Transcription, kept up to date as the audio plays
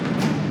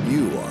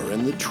You are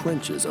in the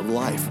trenches of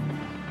life.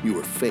 You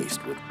are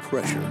faced with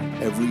pressure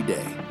every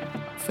day.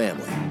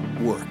 Family,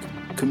 work,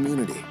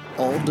 community,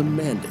 all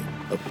demanding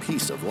a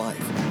piece of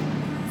life.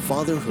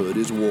 Fatherhood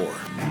is war,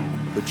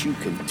 but you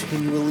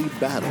continually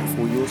battle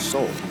for your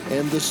soul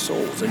and the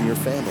souls in your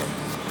family.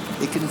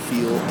 It can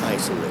feel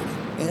isolating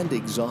and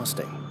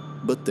exhausting,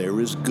 but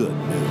there is good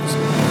news.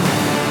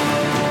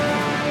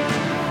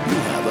 You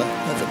have a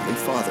Heavenly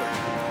Father.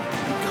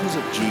 Because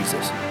of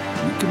Jesus,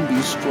 you can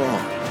be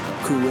strong,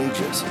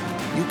 courageous.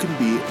 You can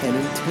be an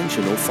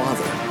intentional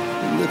father,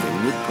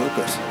 living with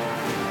purpose.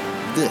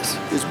 This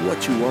is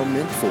what you are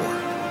meant for.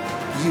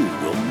 You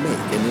will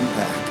make an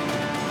impact.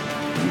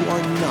 You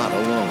are not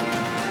alone.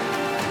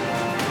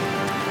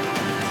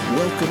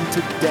 Welcome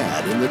to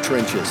Dad in the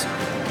Trenches,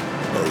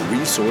 a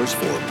resource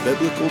for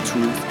biblical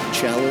truth,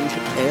 challenge,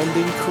 and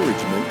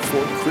encouragement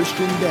for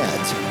Christian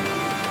dads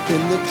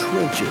in the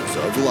trenches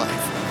of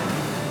life.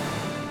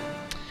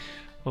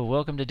 Well,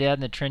 welcome to Dad in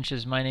the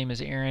Trenches. My name is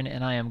Aaron,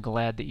 and I am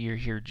glad that you're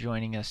here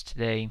joining us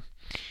today.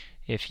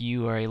 If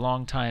you are a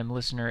longtime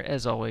listener,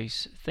 as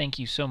always, thank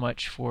you so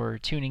much for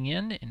tuning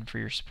in and for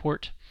your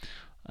support.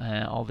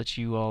 All that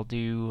you all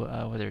do,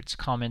 whether it's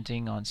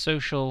commenting on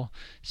social,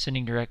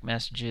 sending direct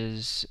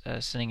messages,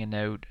 sending a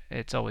note,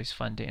 it's always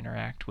fun to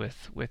interact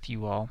with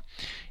you all.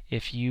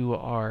 If you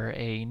are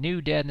a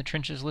new Dad in the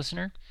Trenches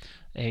listener,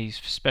 a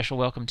special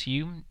welcome to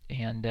you,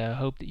 and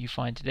hope that you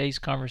find today's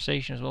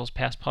conversation as well as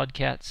past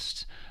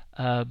podcasts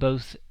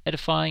both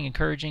edifying,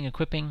 encouraging,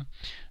 equipping,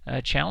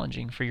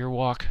 challenging for your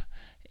walk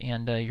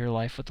and your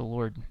life with the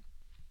Lord.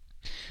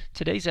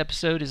 Today's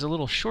episode is a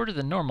little shorter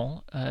than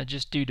normal,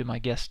 just due to my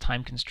guest's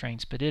time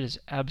constraints, but it is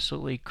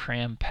absolutely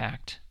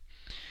cram-packed.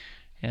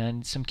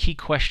 And some key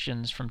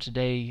questions from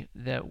today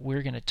that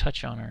we're going to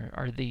touch on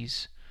are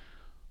these.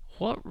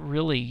 What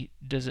really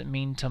does it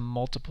mean to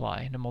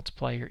multiply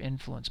your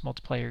influence,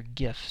 multiply your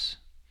gifts?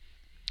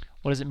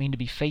 What does it mean to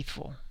be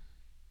faithful?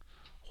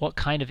 What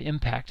kind of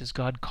impact is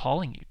God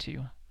calling you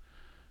to?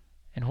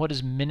 And what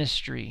does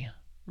ministry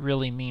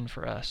really mean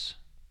for us?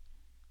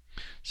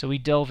 So we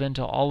delve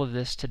into all of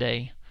this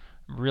today.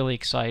 I'm really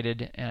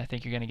excited, and I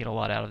think you're going to get a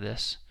lot out of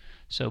this.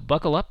 So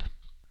buckle up.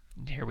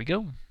 Here we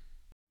go.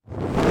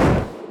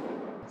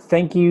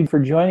 Thank you for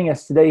joining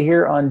us today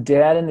here on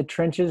Dad in the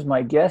Trenches.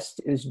 My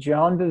guest is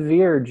John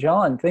Bevere.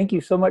 John, thank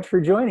you so much for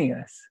joining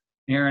us.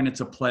 Aaron, it's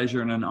a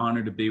pleasure and an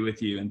honor to be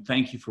with you, and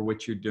thank you for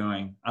what you're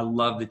doing. I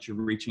love that you're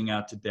reaching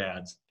out to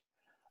dads.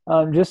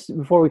 Just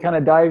before we kind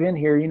of dive in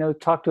here,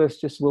 talk to us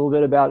just a little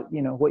bit about,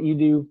 what you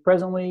do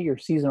presently, your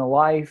season of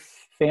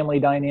life, family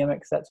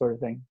dynamics, that sort of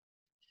thing.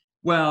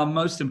 Well,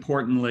 most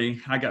importantly,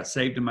 I got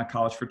saved in my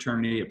college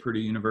fraternity at Purdue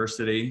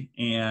University,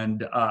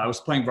 and I was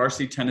playing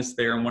varsity tennis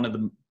there, and one of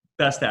the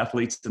best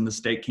athletes in the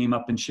state came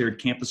up and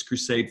shared Campus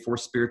Crusade for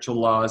Spiritual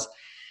Laws,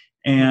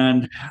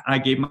 and I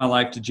gave my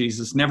life to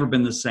Jesus, never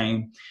been the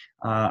same.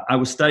 I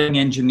was studying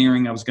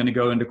engineering. I was going to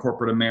go into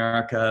corporate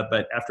America,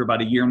 but after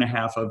about a year and a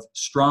half of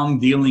strong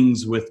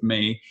dealings with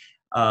me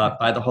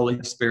by the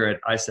Holy Spirit,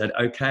 I said,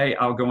 okay,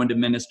 I'll go into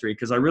ministry,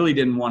 because I really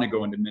didn't want to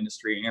go into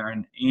ministry,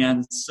 Aaron.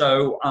 And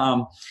so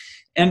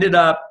ended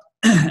up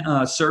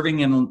serving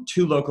in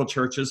 2 local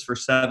churches for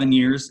 7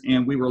 years,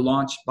 and we were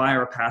launched by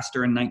our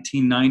pastor in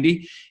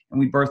 1990, and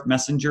we birthed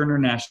Messenger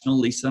International,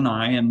 Lisa and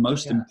I, and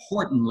most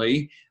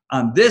importantly,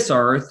 on this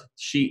earth,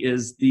 she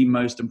is the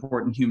most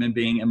important human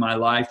being in my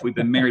life. We've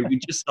been married. We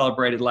just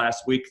celebrated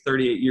last week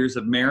 38 years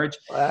of marriage.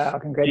 Wow,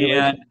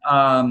 congratulations.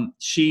 And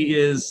she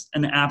is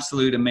an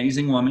absolute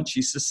amazing woman.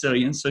 She's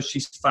Sicilian, so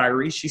she's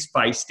fiery, she's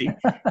feisty.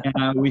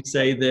 And we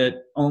say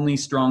that only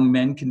strong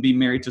men can be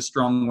married to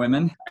strong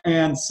women.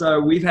 And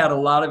so we've had a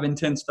lot of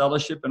intense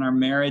fellowship in our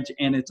marriage,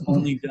 and it's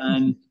only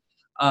done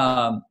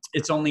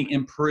it's only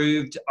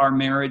improved our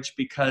marriage,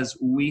 because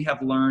we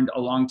have learned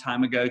a long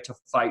time ago to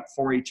fight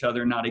for each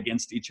other, not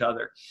against each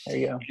other. There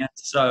you go. And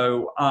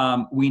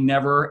so we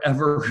never,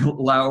 ever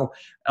allow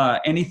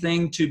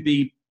anything to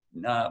be,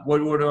 what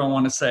do I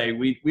want to say?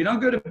 We don't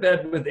go to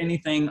bed with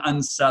anything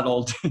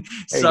unsettled.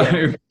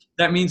 So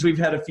that means we've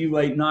had a few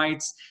late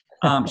nights.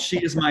 She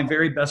is my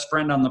very best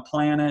friend on the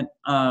planet.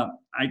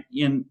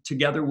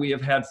 Together we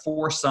have had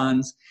 4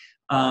 sons.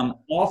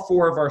 All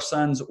 4 of our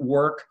sons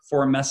work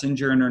for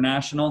Messenger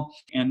International,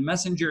 and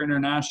Messenger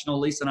International,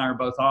 Lisa and I are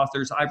both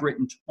authors. I've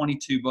written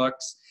 22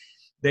 books.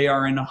 They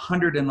are in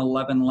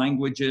 111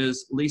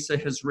 languages. Lisa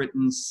has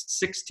written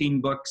 16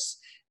 books,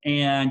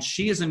 and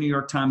she is a New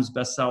York Times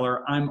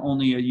bestseller. I'm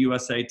only a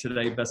USA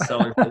Today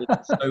bestseller.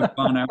 It's so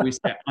fun. I always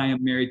say I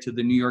am married to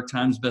the New York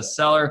Times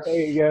bestseller. There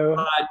you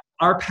go.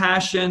 Our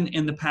passion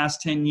in the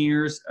past 10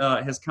 years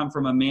has come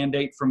from a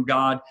mandate from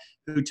God,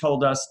 who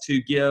told us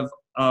to give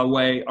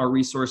away our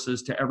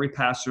resources to every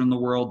pastor in the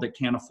world that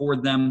can't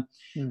afford them.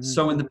 Mm-hmm.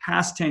 So in the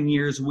past 10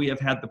 years, we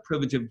have had the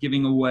privilege of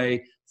giving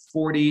away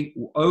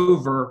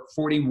over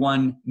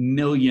 41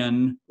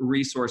 million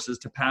resources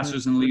to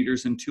pastors and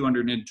leaders in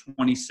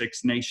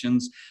 226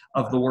 nations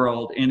of the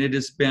world. And it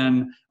has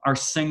been our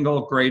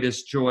single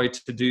greatest joy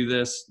to do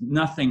this.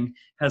 Nothing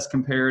has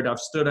compared. I've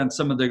stood on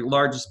some of the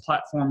largest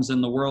platforms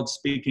in the world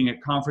speaking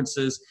at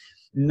conferences.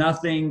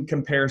 Nothing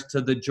compares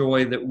to the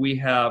joy that we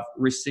have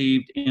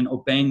received in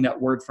obeying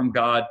that word from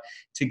God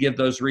to give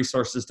those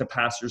resources to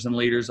pastors and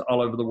leaders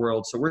all over the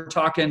world. So we're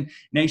talking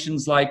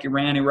nations like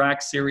Iran,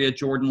 Iraq, Syria,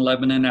 Jordan,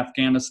 Lebanon,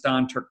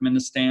 Afghanistan,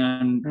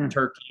 Turkmenistan,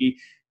 Turkey,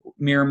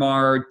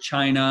 Myanmar,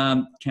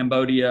 China,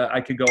 Cambodia.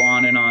 I could go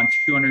on and on.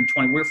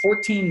 220. We're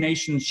 14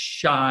 nations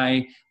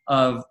shy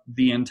of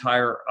the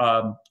entire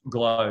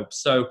globe.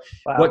 So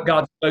what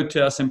God spoke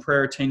to us in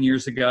prayer 10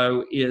 years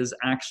ago is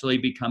actually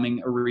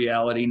becoming a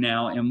reality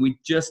now. And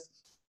this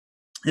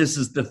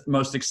is the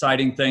most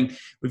exciting thing.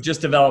 We've just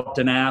developed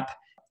an app,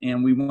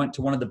 and we went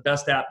to one of the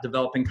best app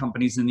developing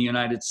companies in the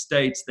United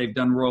States. They've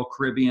done Royal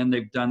Caribbean,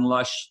 they've done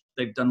Lush,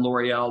 they've done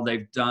L'Oreal,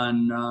 they've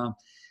done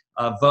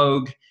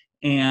Vogue.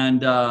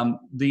 And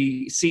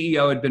the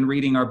CEO had been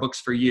reading our books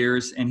for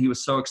years, and he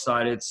was so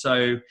excited.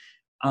 So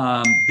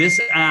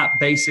this app,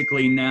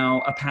 basically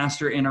now a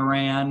pastor in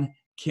Iran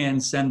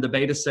can send the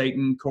Beta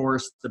Satan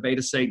course, the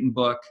Beta Satan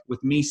book,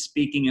 with me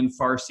speaking in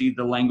Farsi,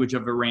 the language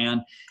of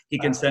Iran. He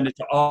can send it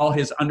to all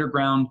his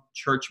underground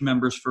church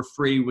members for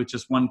free with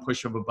just one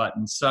push of a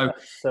button. So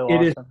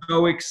it is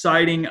so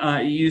exciting.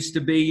 It used to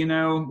be,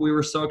 we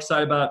were so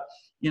excited about,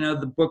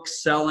 the book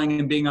selling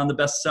and being on the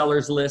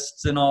bestsellers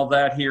lists and all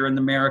that here in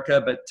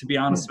America. But to be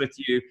honest with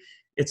you,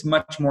 it's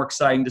much more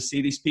exciting to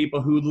see these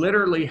people who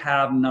literally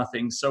have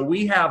nothing. So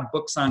we have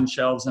books on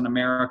shelves in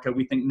America.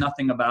 We think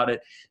nothing about it.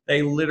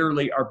 They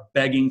literally are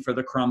begging for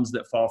the crumbs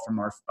that fall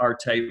from our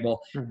table.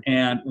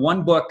 And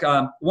one book,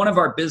 one of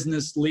our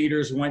business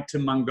leaders went to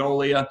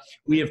Mongolia.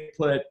 We have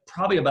put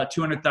probably about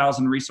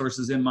 200,000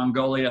 resources in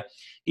Mongolia.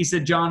 He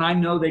said, John, I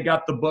know they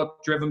got the book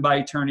Driven by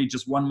Eternity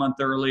just 1 month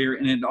earlier,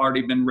 and it had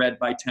already been read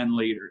by 10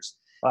 leaders.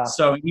 Wow.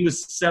 So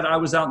said I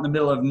was out in the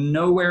middle of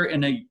nowhere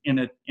in a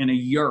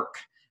yurk,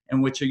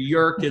 in which a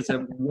yurk is a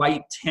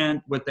white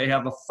tent, but they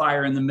have a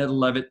fire in the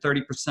middle of it.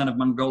 30% of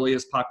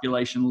Mongolia's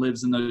population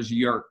lives in those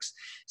yurks.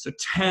 So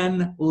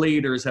 10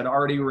 leaders had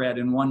already read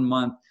in 1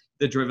 month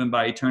the Driven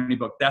by Eternity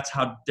book. That's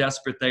how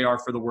desperate they are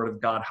for the word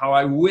of God. How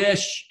I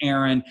wish,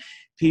 Aaron,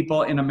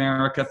 people in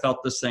America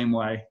felt the same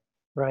way.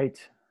 Right.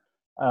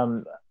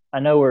 I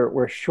know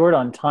we're short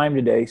on time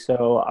today,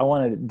 so I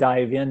want to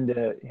dive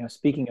into,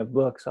 speaking of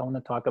books, I want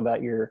to talk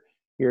about your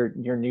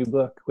new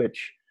book,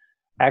 which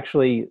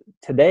actually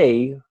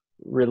today,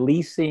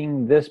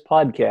 releasing this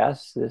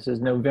podcast, this is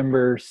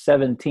November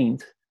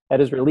 17th. That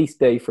is release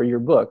day for your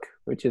book,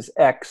 which is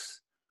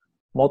X,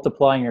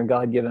 Multiplying Your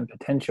God-Given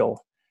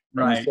Potential.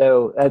 Right. And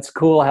so that's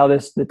cool how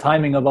the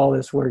timing of all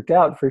this worked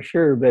out for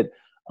sure. But,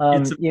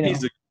 it's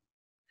amazing.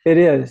 It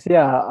is.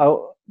 Yeah.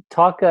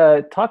 Talk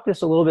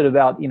just a little bit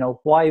about,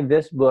 why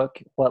this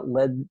book, what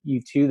led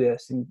you to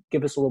this, and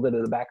give us a little bit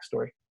of the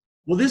backstory.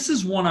 Well, this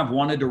is one I've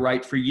wanted to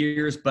write for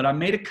years, but I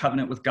made a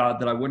covenant with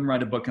God that I wouldn't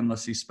write a book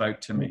unless he spoke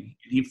to me.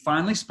 He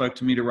finally spoke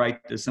to me to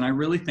write this, and I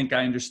really think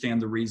I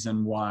understand the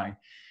reason why.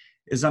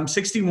 Is I'm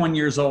 61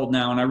 years old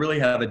now, and I really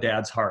have a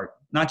dad's heart,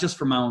 not just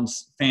for my own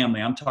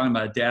family. I'm talking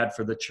about a dad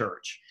for the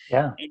church.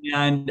 Yeah.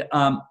 And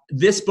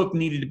this book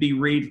needed to be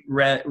written,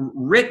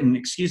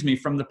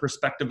 from the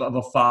perspective of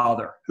a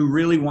father who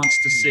really wants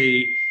to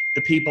see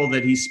the people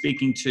that he's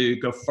speaking to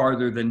go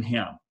farther than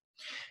him.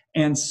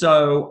 And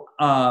so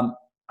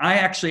I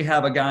actually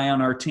have a guy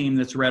on our team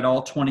that's read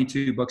all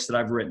 22 books that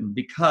I've written,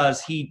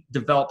 because he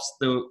develops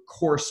the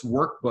course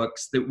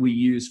workbooks that we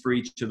use for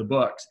each of the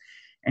books.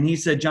 And he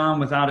said, John,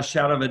 without a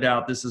shadow of a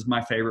doubt, this is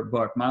my favorite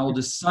book. My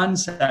oldest son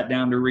sat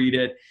down to read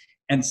it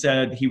and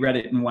said he read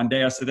it in one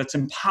day. I said, that's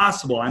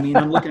impossible. I mean,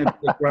 I'm looking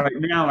at the book right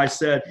now. I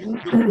said,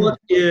 the book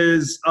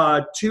is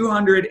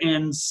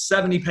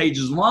 270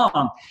 pages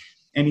long.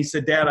 And he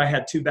said, Dad, I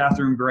had 2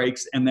 bathroom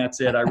breaks, and that's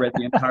it. I read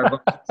the entire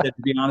book. He said,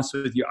 to be honest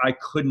with you, I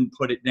couldn't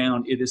put it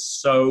down. It is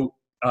so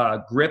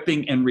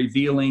gripping and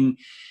revealing.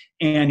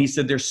 And he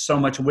said, there's so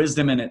much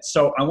wisdom in it.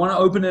 So I want to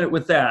open it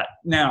with that.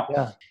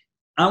 Now,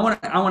 I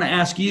want to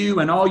ask you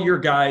and all your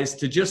guys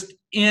to just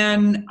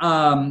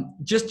answer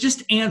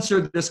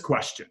this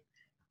question.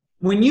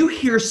 When you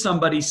hear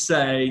somebody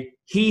say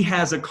he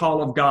has a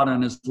call of God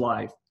on his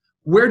life,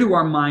 where do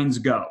our minds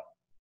go?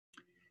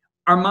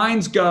 Our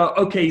minds go,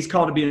 okay, he's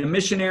called to be a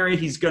missionary.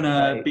 He's going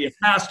to be a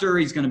pastor.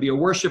 He's going to be a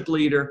worship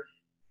leader.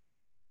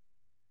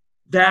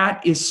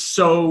 That is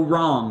so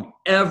wrong.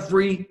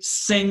 Every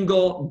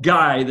single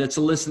guy that's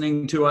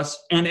listening to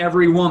us, and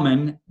every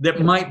woman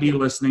that might be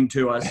listening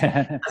to us,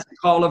 has a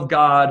call of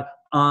God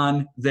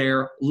on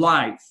their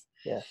life.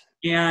 Yes.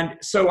 And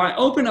so I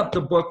open up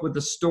the book with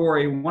the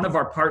story. One of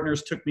our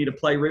partners took me to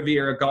play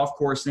Riviera Golf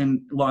Course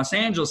in Los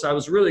Angeles. I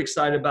was really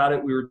excited about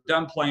it. We were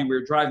done playing. We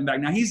were driving back.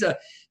 Now, he's a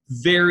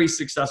very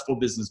successful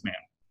businessman.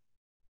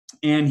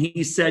 And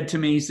he said to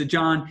me, he said,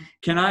 John,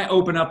 can I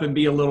open up and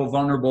be a little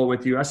vulnerable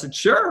with you? I said,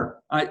 sure,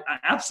 I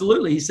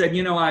absolutely. He said,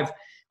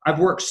 I've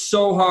worked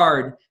so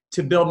hard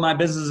to build my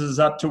businesses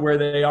up to where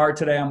they are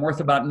today. I'm worth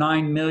about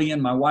 $9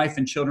 million. My wife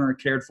and children are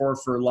cared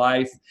for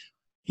life.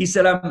 He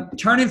said, I'm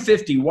turning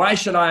 50. Why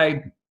should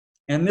I,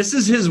 and this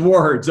is his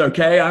words,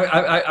 okay?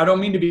 I don't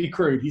mean to be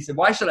crude. He said,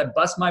 why should I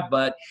bust my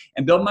butt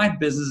and build my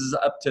businesses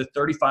up to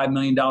 $35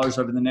 million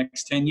over the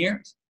next 10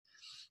 years?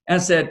 And I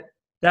said,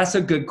 that's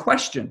a good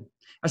question.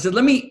 I said,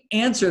 let me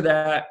answer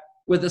that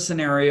with a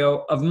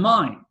scenario of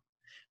mine.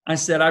 I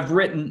said, I've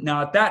written,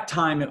 now at that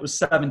time it was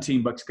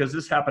 17 books because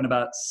this happened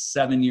about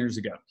 7 years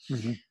ago.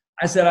 Mm-hmm.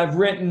 I said, I've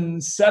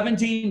written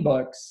 17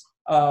 books.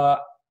 I've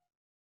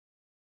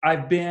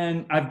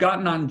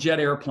gotten on jet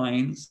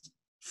airplanes,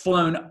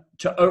 flown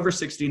to over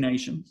 60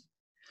 nations.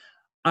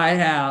 I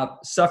have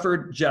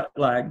suffered jet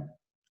lag.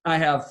 I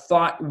have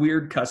fought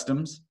weird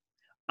customs.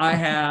 I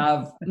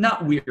have,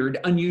 not weird,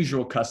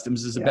 unusual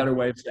customs is a better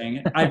way of saying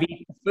it. I've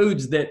eaten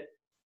foods that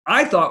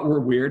I thought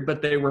were weird,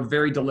 but they were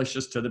very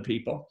delicious to the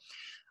people.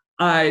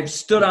 I've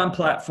stood on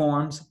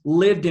platforms,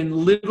 lived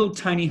in little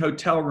tiny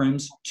hotel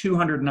rooms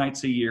 200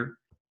 nights a year.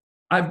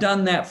 I've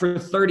done that for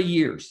 30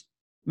 years.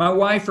 My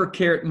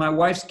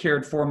wife's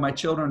cared for, my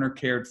children are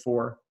cared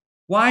for.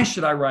 Why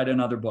should I write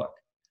another book?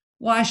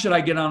 Why should I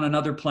get on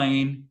another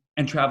plane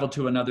and travel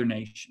to another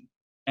nation?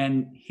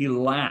 And he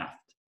laughed.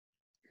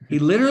 He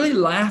literally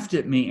laughed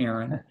at me,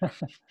 Aaron.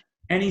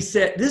 And he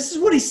said, this is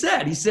what he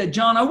said. He said,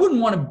 John, I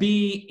wouldn't want to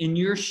be in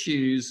your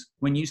shoes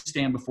when you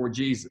stand before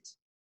Jesus.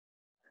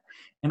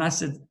 And I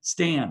said,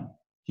 Stan,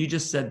 you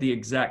just said the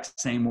exact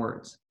same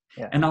words.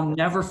 Yeah. And I'll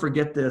never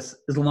forget this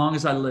as long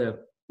as I live.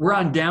 We're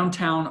in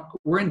downtown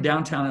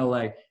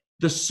LA.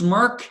 The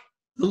smirk,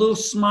 the little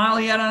smile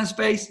he had on his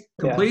face,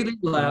 completely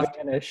left.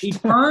 Vanished. He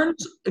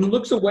turns and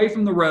looks away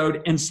from the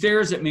road and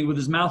stares at me with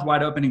his mouth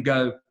wide open and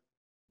goes,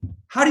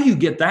 how do you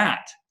get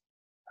that?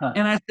 Huh.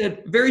 And I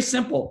said, very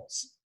simple.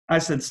 I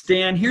said,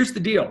 Stan, here's the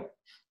deal.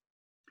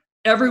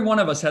 Every one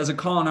of us has a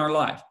call in our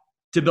life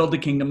to build the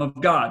kingdom of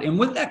God. And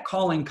with that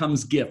calling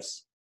comes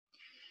gifts.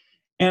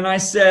 And I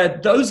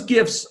said, those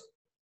gifts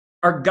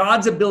are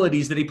God's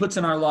abilities that he puts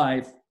in our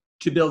life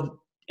to build.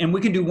 And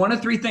we can do one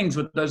of three things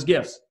with those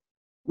gifts.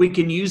 We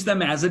can use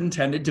them as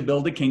intended to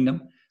build the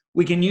kingdom.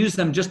 We can use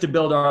them just to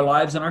build our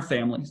lives and our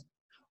families.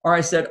 Or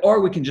I said,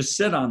 or we can just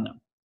sit on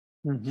them.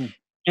 Mm-hmm.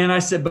 And I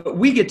said, but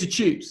we get to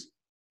choose.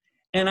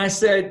 And I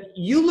said,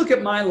 you look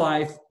at my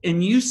life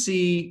and you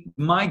see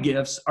my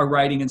gifts are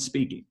writing and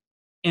speaking.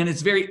 And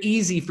it's very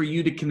easy for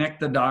you to connect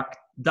the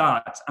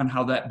dots on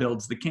how that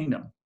builds the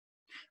kingdom.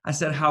 I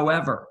said,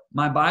 however,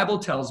 my Bible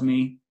tells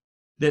me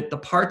that the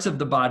parts of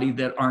the body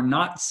that are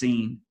not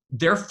seen,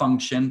 their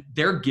function,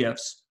 their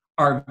gifts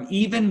are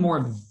even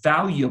more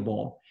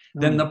valuable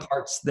than the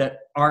parts that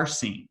are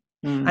seen.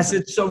 Mm-hmm. I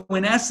said, so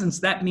in essence,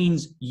 that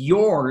means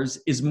yours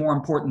is more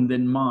important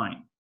than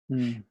mine.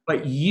 Mm-hmm.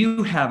 But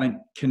you haven't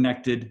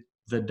connected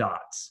the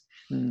dots.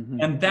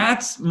 Mm-hmm. And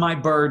that's my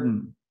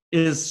burden.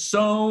 Is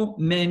so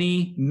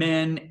many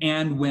men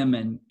and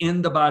women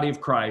in the body of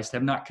Christ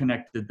have not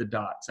connected the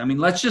dots. I mean,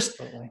 let's just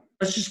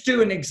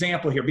do an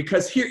example here,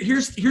 because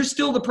here's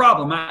still the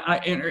problem. I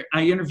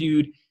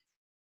interviewed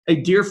a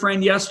dear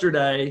friend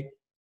yesterday,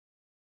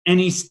 and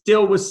he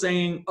still was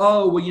saying,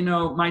 oh, well, you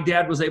know, my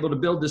dad was able to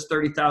build this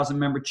 30,000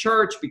 member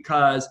church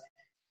because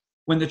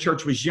when the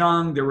church was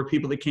young, there were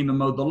people that came to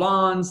mow the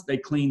lawns, they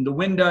cleaned the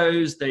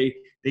windows, they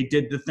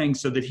did the things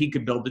so that he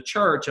could build the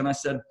church. And I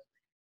said,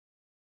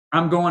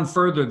 I'm going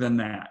further than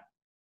that.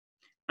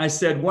 I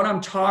said, what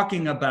I'm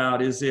talking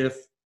about is if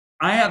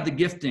I have the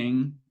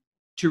gifting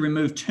to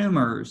remove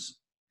tumors,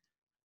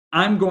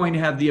 I'm going to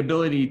have the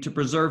ability to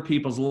preserve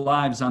people's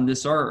lives on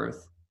this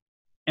earth.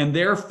 And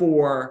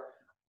therefore,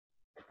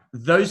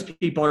 those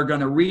people are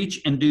going to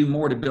reach and do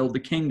more to build the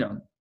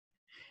kingdom.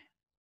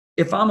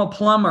 If I'm a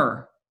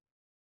plumber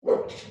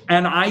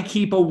and I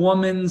keep a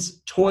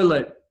woman's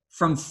toilet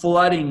from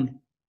flooding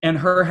and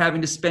her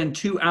having to spend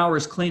 2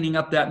 hours cleaning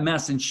up that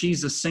mess, and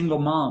she's a single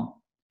mom.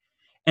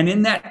 And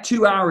in that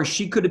 2 hours,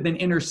 she could have been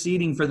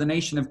interceding for the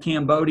nation of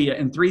Cambodia,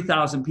 and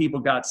 3,000 people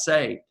got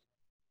saved.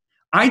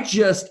 I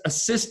just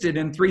assisted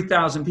in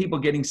 3,000 people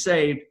getting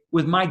saved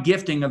with my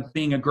gifting of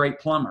being a great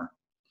plumber.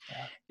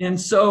 Yeah. And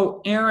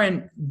so,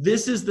 Aaron,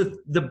 this is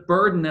the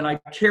burden that I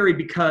carry,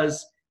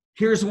 because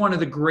here's one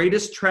of the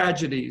greatest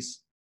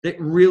tragedies that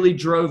really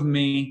drove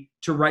me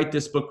to write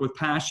this book with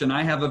passion.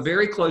 I have a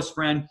very close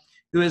friend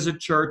who has a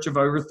church of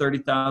over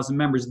 30,000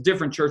 members, a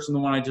different church than the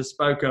one I just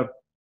spoke of.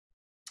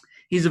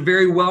 He's a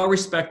very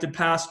well-respected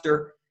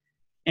pastor,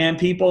 and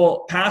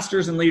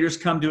pastors and leaders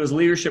come to his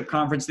leadership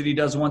conference that he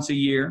does once a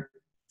year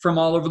from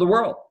all over the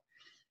world.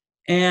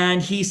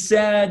 And he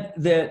said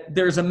that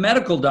there's a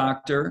medical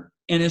doctor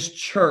in his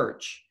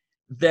church,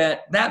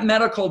 that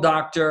medical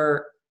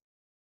doctor,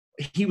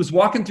 he was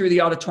walking through the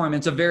auditorium.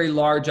 It's a very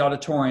large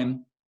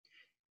auditorium.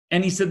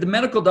 And he said the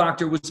medical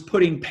doctor was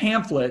putting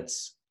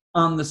pamphlets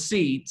on the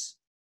seats.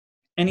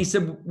 And he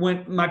said,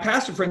 when my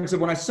pastor friend said,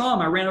 when I saw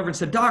him, I ran over and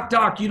said,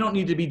 Doc, you don't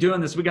need to be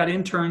doing this. We got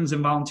interns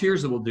and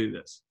volunteers that will do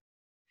this.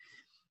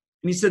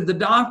 And he said, the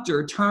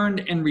doctor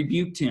turned and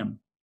rebuked him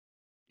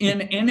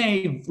in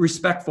a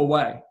respectful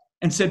way.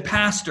 and said,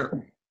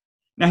 Pastor,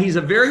 now he's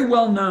a very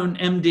well-known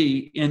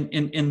MD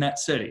in that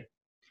city.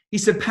 He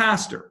said,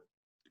 Pastor,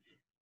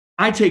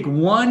 I take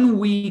 1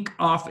 week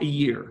off a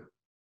year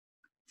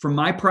from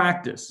my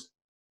practice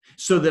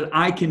so that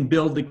I can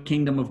build the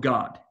kingdom of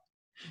God.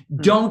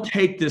 Don't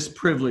take this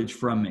privilege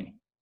from me.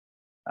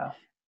 Wow.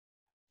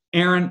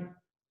 Aaron,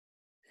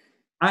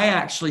 I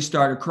actually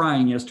started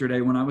crying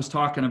yesterday when I was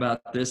talking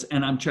about this,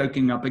 and I'm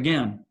choking up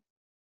again.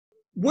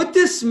 What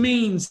this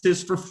means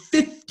is for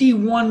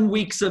 51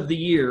 weeks of the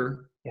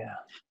year,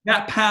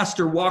 that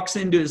pastor walks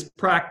into his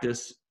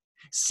practice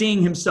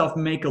seeing himself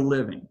make a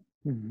living.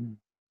 Mm-hmm.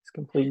 It's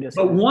complete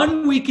But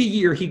 1 week a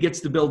year, he gets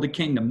to build a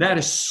kingdom. That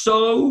is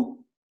so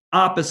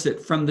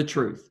opposite from the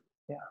truth.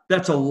 Yeah.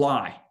 That's a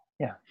lie.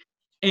 Yeah.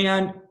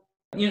 And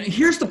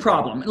here's the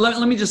problem.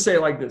 Let me just say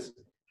it like this.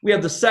 We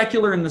have the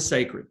secular and the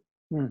sacred.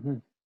 Mm-hmm.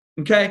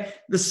 Okay?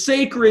 The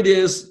sacred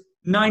is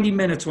 90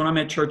 minutes when I'm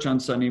at church on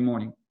Sunday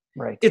morning.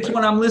 Right. It's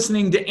when I'm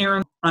listening to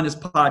Aaron on his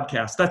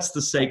podcast. That's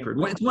the sacred.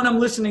 It's when I'm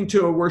listening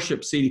to a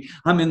worship CD.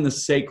 I'm in the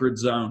sacred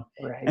zone.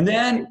 Right. And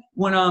then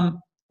when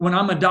I'm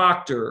a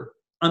doctor,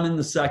 I'm in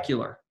the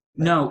secular.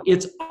 No,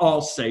 it's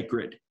all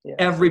sacred. Yeah.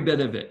 Every bit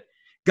of it.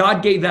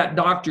 God gave that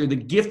doctor the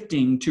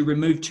gifting to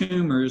remove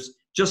tumors,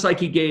 just like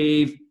he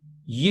gave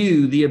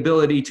you the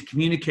ability to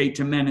communicate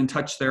to men and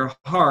touch their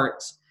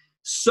hearts.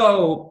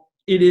 So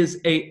it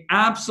is an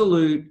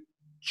absolute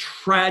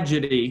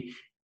tragedy.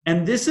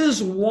 And this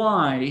is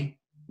why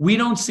we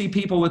don't see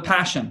people with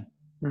passion.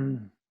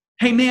 Mm.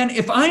 Hey man,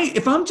 if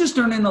I'm just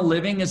earning a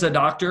living as a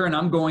doctor and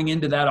I'm going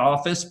into that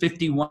office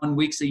 51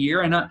 weeks a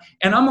year and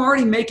I'm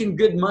already making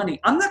good money,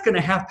 I'm not going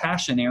to have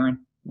passion,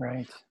 Aaron.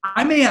 Right.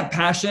 I may have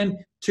passion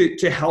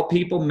to help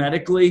people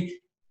medically,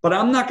 but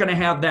I'm not going to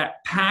have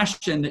that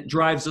passion that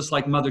drives us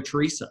like Mother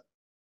Teresa,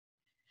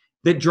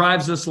 that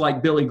drives us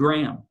like Billy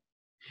Graham.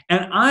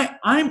 And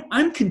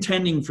I'm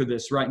contending for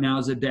this right now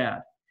as a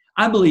dad.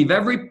 I believe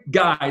every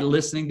guy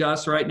listening to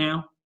us right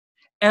now,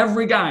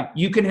 every guy,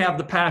 you can have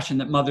the passion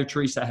that Mother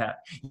Teresa had.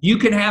 You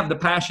can have the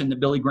passion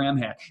that Billy Graham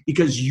had,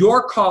 because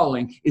your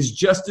calling is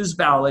just as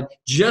valid,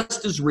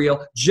 just as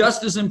real,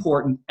 just as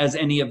important as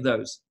any of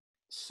those.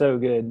 So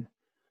good.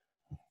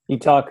 You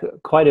talk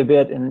quite a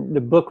bit, and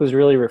the book was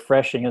really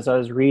refreshing as I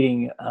was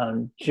reading,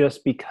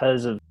 just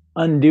because of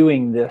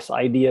undoing this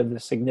idea of the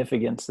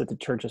significance that the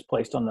church has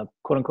placed on the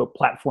quote-unquote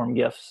platform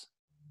gifts.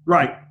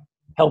 Right.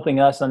 Helping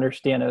us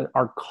understand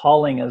our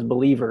calling as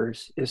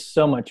believers is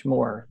so much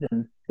more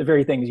than the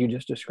very things you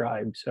just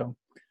described. So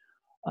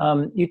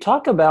you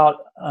talk about,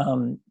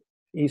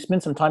 you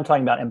spend some time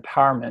talking about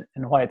empowerment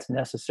and why it's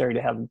necessary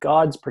to have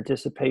God's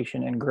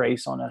participation and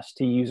grace on us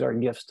to use our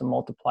gifts to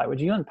multiply. Would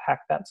you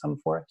unpack that some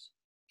for us?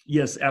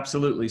 Yes,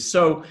 absolutely.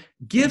 So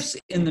gifts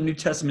in the New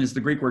Testament is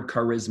the Greek word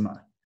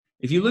charisma.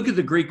 If you look at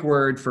the Greek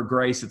word for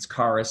grace, it's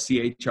charis,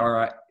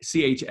 charis,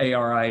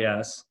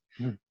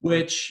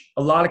 which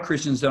a lot of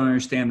Christians don't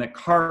understand, that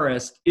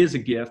charis is a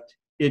gift.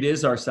 It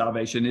is our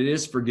salvation. It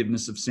is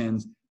forgiveness of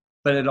sins,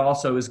 but it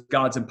also is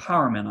God's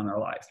empowerment on our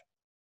life.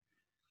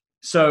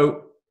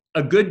 So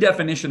a good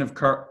definition of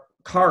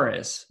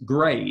charis,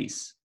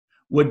 grace,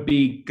 would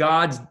be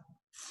God's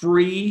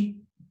free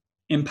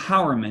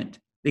empowerment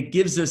that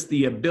gives us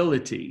the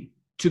ability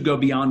to go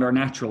beyond our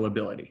natural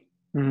ability.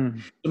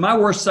 Mm. So my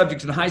worst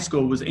subject in high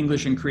school was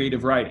English and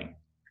creative writing.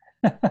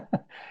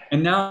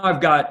 And now I've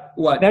got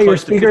Now you're a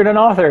speaker and an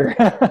author.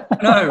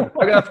 No,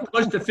 I got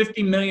close to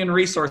 50 million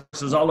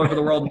resources all over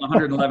the world in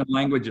 111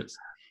 languages.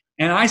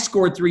 And I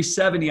scored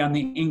 370 on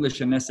the English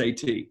and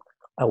SAT.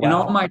 Oh, wow. In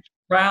all my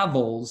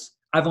travels,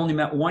 I've only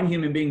met one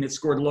human being that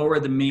scored lower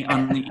than me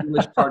on the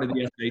English part of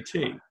the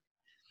SAT.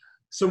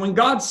 So when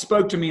God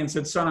spoke to me and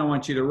said, son, I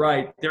want you to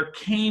write, there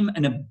came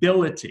an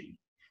ability.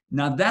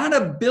 Now that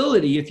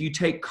ability, if you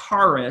take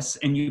charis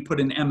and you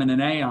put an M and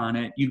an A on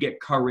it, you get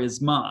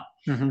charisma.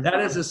 Mm-hmm. That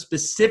is a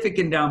specific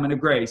endowment of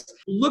grace.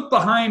 Look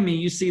behind me,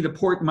 you see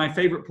my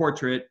favorite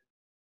portrait.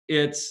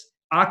 It's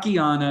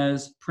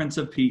Akiana's Prince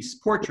of Peace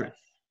portrait.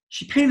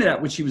 She painted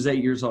that when she was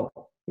 8 years old.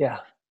 Yeah.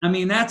 I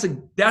mean, that's a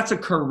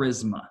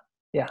charisma.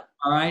 Yeah.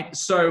 All right.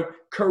 So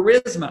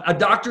charisma, a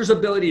doctor's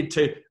ability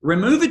to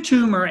remove a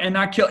tumor and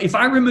not kill. If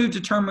I removed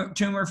a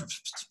tumor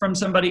from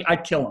somebody,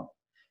 I'd kill him.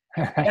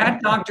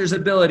 That doctor's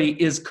ability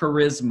is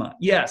charisma.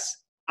 Yes,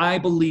 I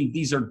believe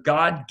these are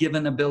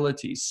God-given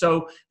abilities.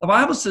 So the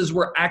Bible says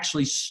we're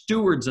actually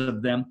stewards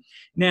of them.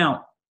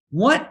 Now,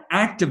 what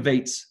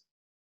activates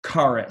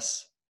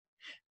charis?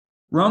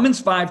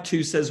 Romans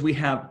 5:2 says we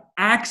have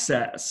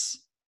access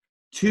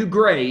to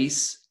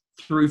grace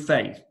through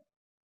faith.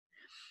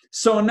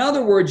 So in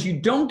other words, you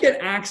don't get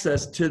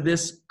access to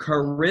this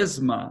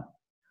charisma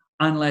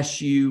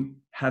unless you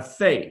have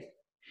faith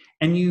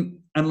and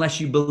unless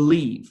you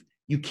believe.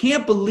 You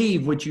can't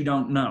believe what you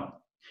don't know.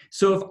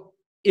 So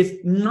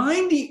if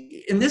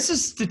 90, and this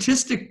is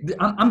statistic,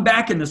 I'm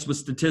backing this with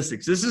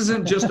statistics. This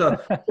isn't just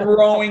a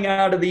throwing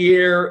out of the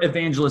air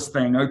evangelist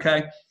thing,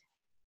 okay?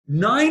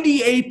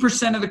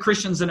 98% of the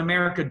Christians in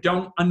America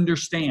don't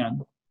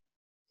understand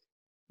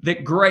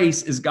that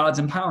grace is God's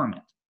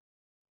empowerment.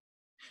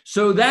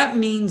 So that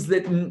means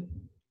that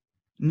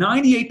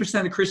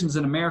 98% of Christians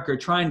in America are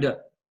trying to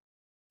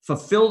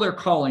fulfill their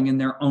calling in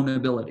their own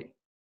ability.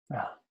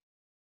 Yeah.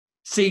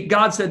 See,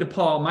 God said to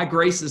Paul, my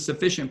grace is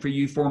sufficient for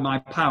you, for my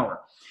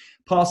power.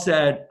 Paul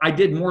said, I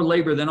did more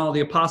labor than all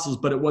the apostles,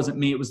 but it wasn't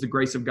me. It was the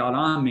grace of God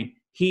on me.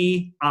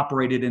 He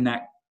operated in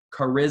that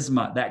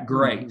charisma, that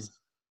grace.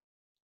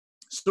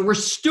 So we're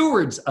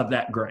stewards of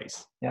that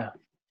grace. Yeah.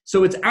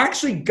 So it's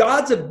actually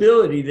God's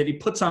ability that he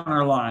puts on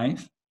our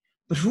life.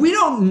 But if we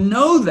don't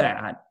know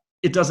that,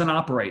 it doesn't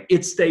operate.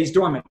 It stays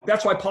dormant.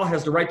 That's why Paul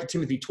has to write to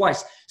Timothy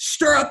twice.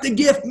 Stir up the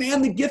gift,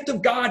 man, the gift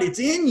of God. It's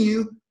in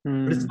you,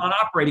 but it's not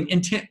operating.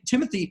 And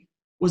Timothy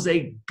was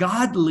a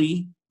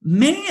godly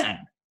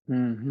man.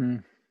 Mm-hmm.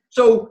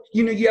 So,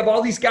 you have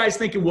all these guys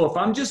thinking, well, if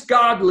I'm just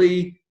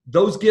godly,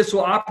 those gifts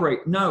will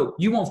operate. No,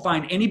 you won't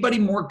find anybody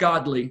more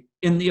godly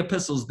in the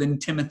epistles than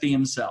Timothy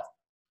himself.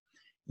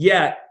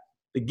 Yet,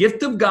 the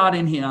gift of God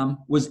in him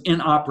was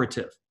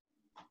inoperative.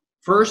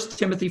 1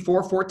 Timothy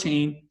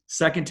 4:14,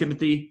 2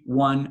 Timothy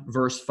 1,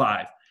 verse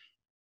 5.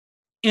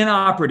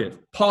 Inoperative.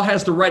 Paul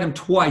has to write him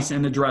twice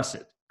and address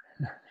it.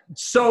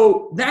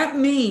 So that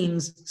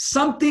means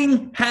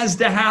something has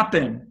to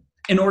happen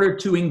in order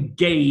to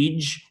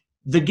engage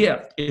the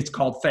gift. It's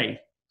called faith.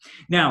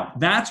 Now,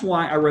 that's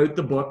why I wrote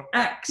the book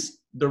X.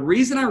 The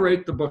reason I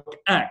wrote the book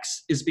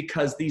X is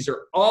because these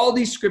are all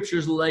these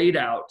scriptures laid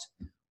out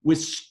with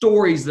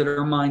stories that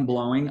are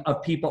mind-blowing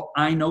of people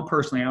I know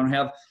personally.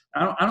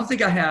 I don't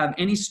think I have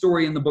any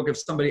story in the book of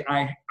somebody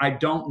I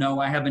don't know,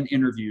 I haven't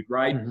interviewed,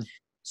 right? Mm-hmm.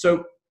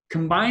 So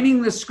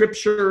combining the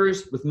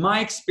scriptures with my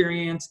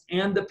experience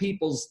and the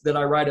people's that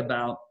I write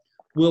about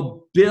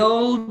will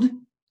build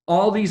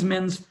all these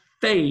men's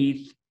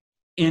faith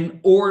in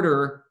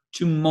order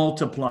to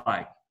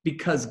multiply.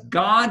 Because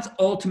God's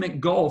ultimate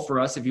goal for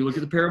us, if you look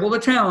at the parable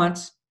of the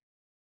talents,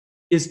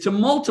 is to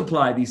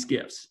multiply these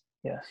gifts.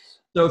 Yes.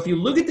 So if you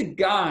look at the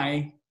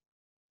guy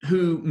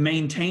who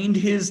maintained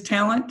his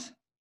talent,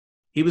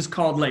 he was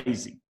called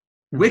lazy.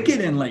 Mm-hmm.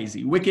 Wicked and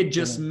lazy. Wicked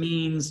just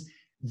means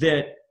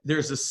that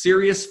there's a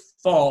serious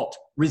fault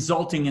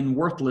resulting in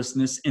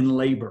worthlessness in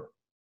labor.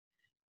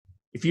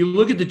 If you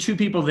look at the two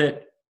people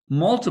that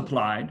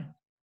multiplied,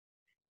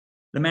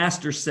 the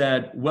master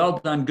said, well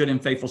done, good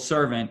and faithful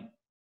servant.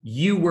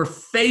 You were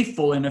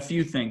faithful in a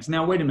few things.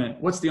 Now, wait a minute.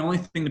 What's the only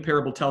thing the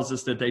parable tells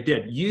us that they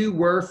did? You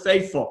were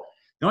faithful.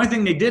 The only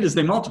thing they did is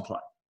they multiplied.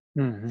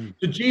 Mm-hmm.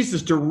 So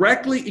Jesus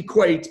directly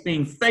equates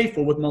being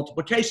faithful with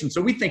multiplication. So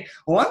we think,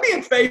 oh, I'm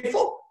being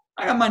faithful.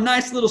 I got my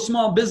nice little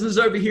small business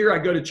over here. I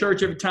go to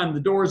church every time the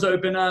doors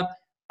open up.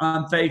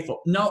 I'm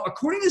faithful. No,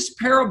 according to this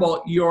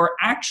parable, you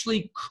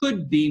actually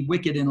could be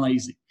wicked and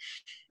lazy.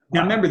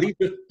 Now, remember,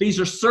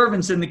 these are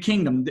servants in the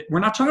kingdom. We're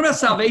not talking about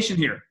salvation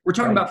here. We're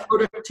talking about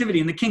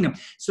productivity in the kingdom.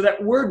 So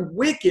that word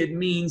wicked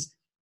means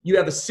you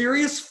have a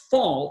serious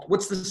fault.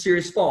 What's the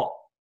serious fault?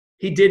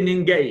 He didn't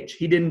engage.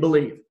 He didn't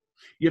believe.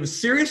 You have a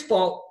serious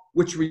fault,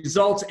 which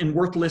results in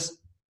worthless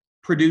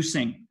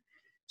producing.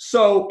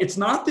 So it's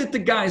not that the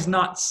guy's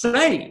not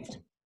saved.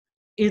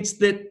 It's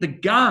that the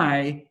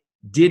guy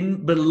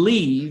didn't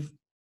believe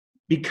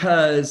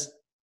because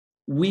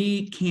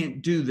we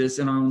can't do this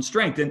in our own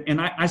strength.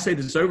 And I say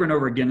this over and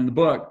over again in the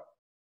book.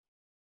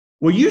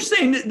 Well, you're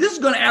saying that this is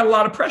going to add a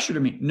lot of pressure to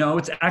me. No,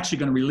 it's actually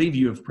going to relieve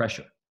you of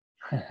pressure.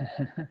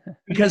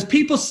 Because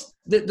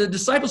the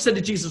disciples said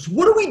to Jesus,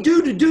 what do we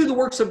do to do the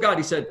works of God?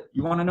 He said,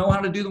 you want to know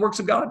how to do the works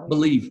of God?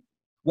 Believe.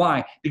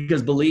 Why?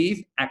 Because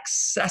believe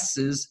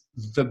accesses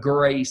the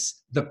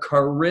grace, the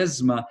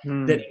charisma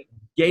that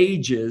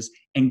engages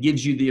and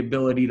gives you the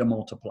ability to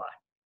multiply.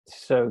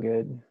 So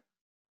good.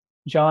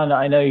 John,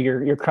 I know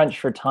you're crunched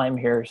for time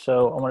here,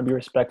 so I want to be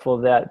respectful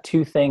of that.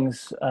 Two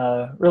things,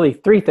 really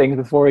three things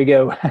before we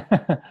go.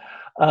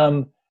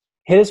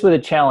 Hit us with a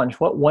challenge.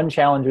 What one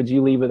challenge would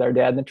you leave with our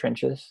dad in the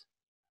trenches?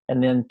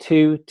 And then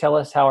two, tell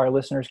us how our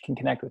listeners can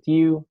connect with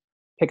you,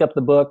 pick up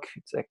the book.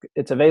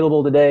 It's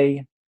available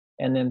today.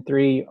 And then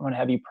three, I'm going to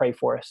have you pray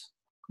for us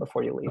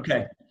before you leave.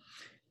 Okay.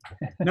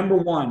 Number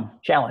one.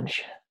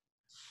 Challenge.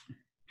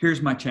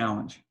 Here's my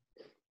challenge.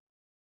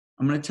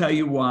 I'm going to tell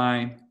you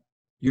why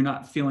you're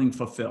not feeling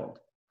fulfilled.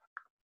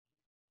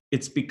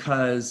 It's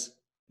because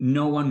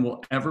no one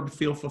will ever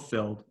feel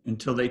fulfilled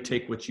until they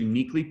take what's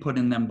uniquely put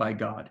in them by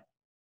God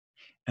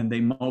and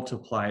they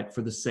multiply it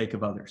for the sake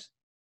of others.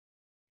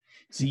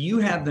 So you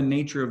have the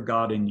nature of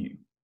God in you,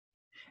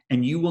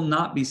 and you will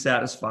not be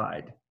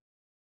satisfied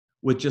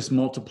with just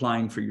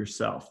multiplying for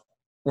yourself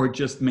or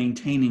just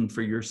maintaining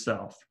for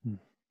yourself.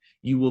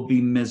 You will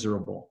be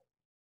miserable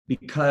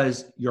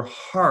because your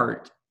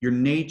heart, your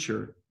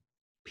nature,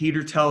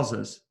 Peter tells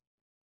us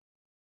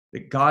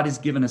that God has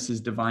given us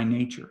his divine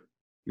nature.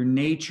 Your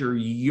nature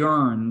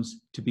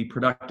yearns to be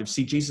productive.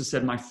 See, Jesus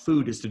said, my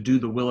food is to do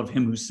the will of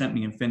him who sent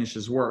me and finish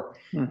his work.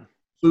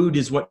 Food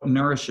is what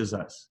nourishes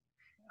us.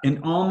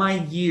 In all my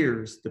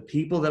years, the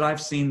people that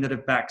I've seen that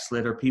have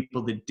backslid are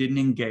people that didn't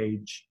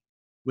engage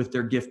with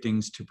their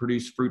giftings to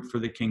produce fruit for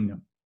the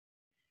kingdom.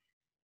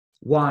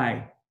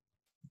 Why?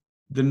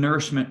 The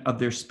nourishment of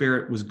their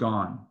spirit was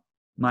gone.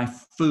 My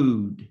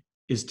food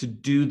is to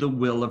do the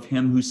will of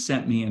him who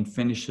sent me and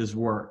finish his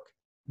work.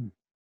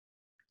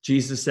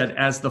 Jesus said,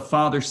 as the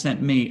Father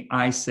sent me,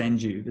 I send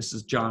you. This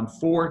is John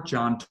 4,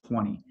 John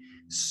 20.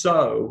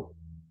 So,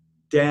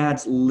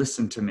 dads,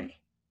 listen to me.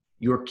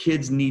 Your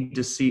kids need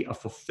to see a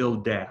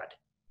fulfilled dad.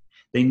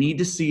 They need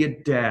to see a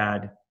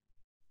dad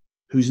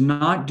who's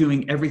not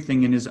doing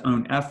everything in his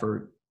own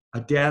effort,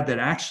 a dad that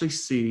actually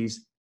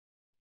sees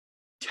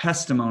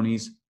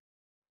testimonies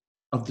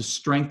of the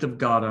strength of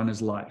God on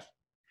his life.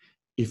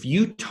 If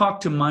you talk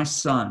to my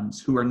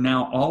sons who are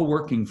now all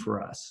working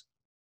for us,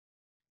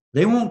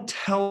 they won't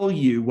tell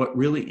you what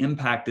really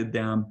impacted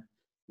them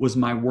was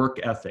my work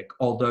ethic,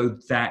 although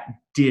that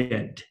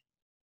did.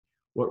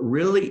 What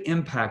really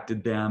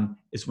impacted them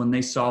is when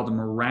they saw the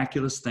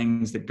miraculous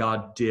things that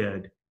God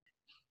did.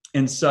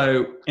 And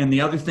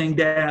the other thing,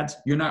 dads,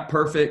 you're not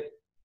perfect.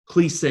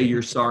 Please say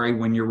you're sorry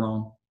when you're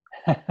wrong.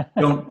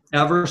 Don't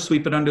ever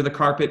sweep it under the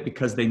carpet,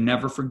 because they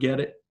never forget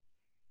it.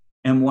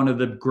 And one of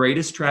the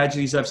greatest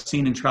tragedies I've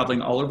seen in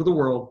traveling all over the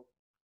world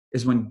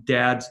is when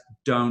dads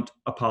don't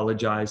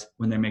apologize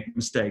when they make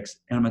mistakes.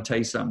 And I'm going to tell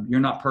you something. You're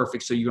not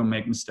perfect, so you're going to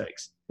make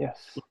mistakes. Yes.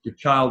 Look your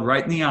child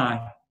right in the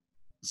eye.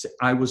 Say,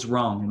 I was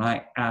wrong, and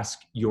I ask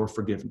your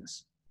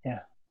forgiveness. Yeah.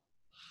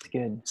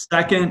 Good.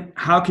 Second,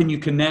 how can you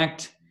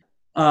connect?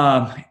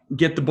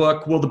 Get the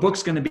book. Well, the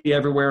book's going to be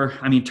everywhere.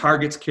 I mean,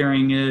 Target's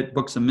carrying it.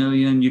 Books A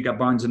Million. You got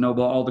Barnes &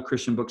 Noble, all the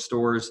Christian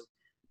bookstores.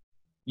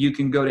 You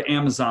can go to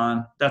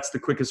Amazon. That's the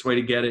quickest way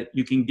to get it.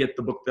 You can get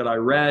the book that I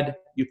read.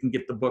 You can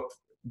get the book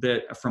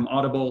from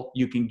Audible.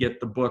 You can get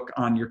the book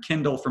on your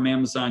Kindle from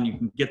Amazon. You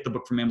can get the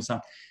book from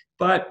Amazon.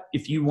 But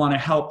if you want to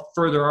help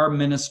further our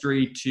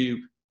ministry to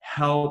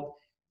help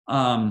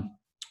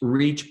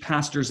reach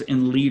pastors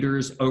and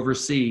leaders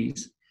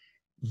overseas,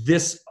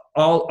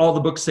 all the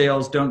book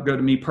sales don't go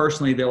to me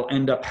personally. They'll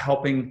end up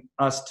helping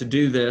us to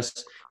do this.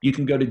 You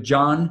can go to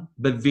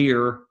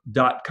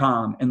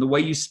johnbevere.com. And the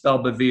way you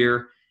spell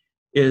Bevere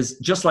is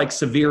just like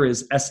severe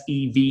is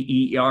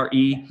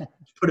S-E-V-E-R-E.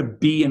 Put a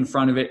B in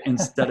front of it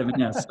instead of an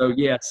S. So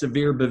yeah,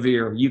 Severe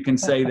Bevere. You can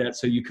say that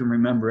so you can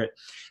remember it.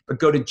 But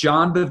go to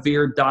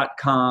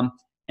johnbevere.com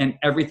and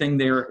everything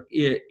there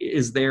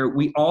is there.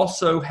 We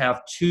also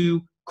have 2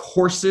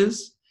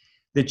 courses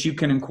that you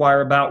can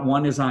inquire about.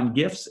 One is on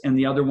gifts and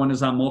the other one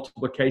is on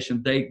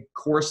multiplication. They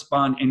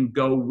correspond and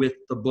go with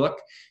the book.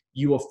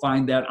 You will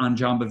find that on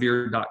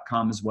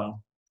johnbevere.com as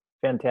well.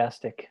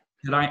 Fantastic.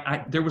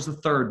 There was a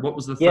third. What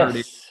was the third?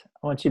 Yes.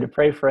 I want you to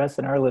pray for us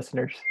and our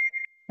listeners.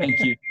 Thank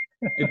you.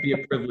 It'd be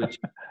a privilege.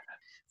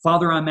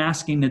 Father, I'm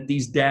asking that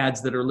these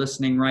dads that are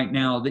listening right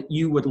now, that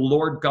you would,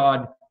 Lord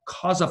God,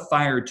 cause a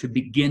fire to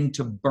begin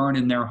to burn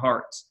in their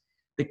hearts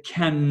that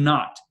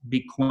cannot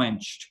be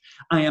quenched.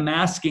 I am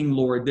asking,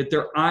 Lord, that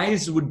their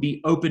eyes would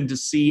be open to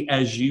see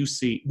as you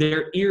see,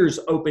 their ears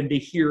open to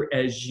hear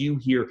as you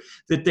hear,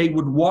 that they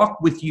would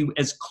walk with you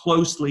as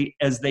closely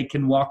as they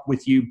can walk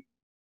with you.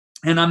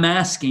 And I'm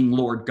asking,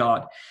 Lord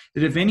God,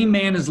 that if any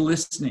man is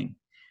listening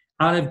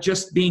out of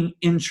just being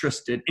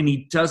interested and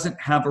he doesn't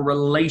have a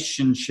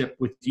relationship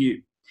with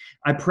you,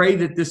 I pray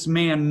that this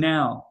man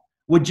now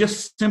would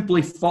just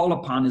simply fall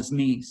upon his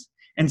knees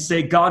and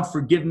say, God,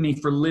 forgive me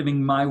for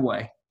living my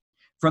way.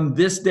 From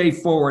this day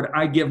forward,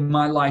 I give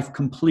my life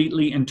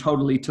completely and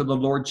totally to the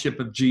Lordship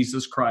of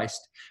Jesus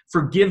Christ.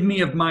 Forgive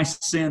me of my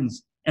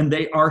sins, and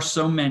they are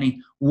so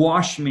many.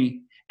 Wash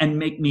me and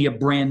make me a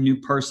brand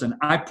new person.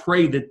 I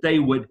pray that they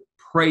would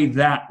pray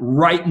that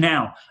right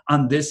now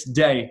on this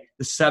day,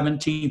 the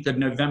 17th of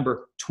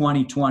November,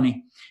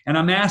 2020. And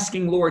I'm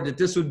asking, Lord, that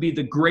this would be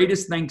the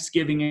greatest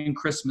Thanksgiving and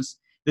Christmas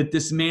that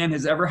this man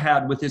has ever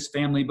had with his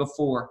family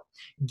before.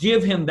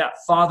 Give him that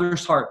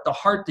father's heart, the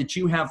heart that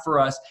you have for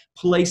us.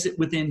 Place it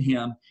within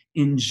him.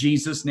 In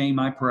Jesus' name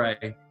I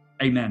pray.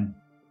 Amen.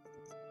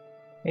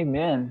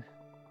 Amen.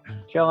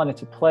 John,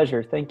 it's a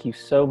pleasure. Thank you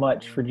so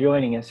much for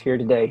joining us here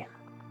today.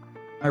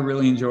 I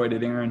really enjoyed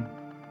it, Aaron.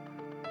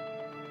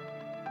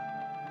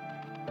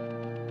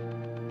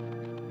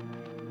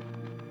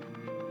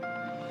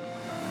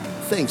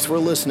 Thanks for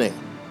listening.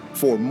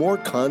 For more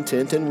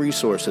content and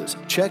resources,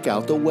 check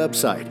out the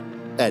website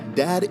at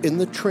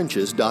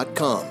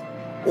dadinthetrenches.com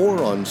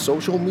or on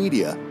social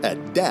media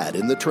at Dad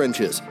in the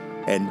Trenches.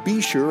 And be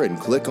sure and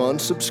click on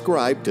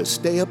subscribe to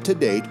stay up to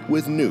date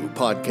with new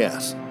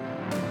podcasts.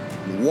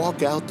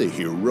 Walk out the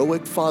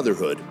heroic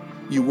fatherhood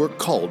you were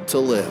called to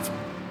live.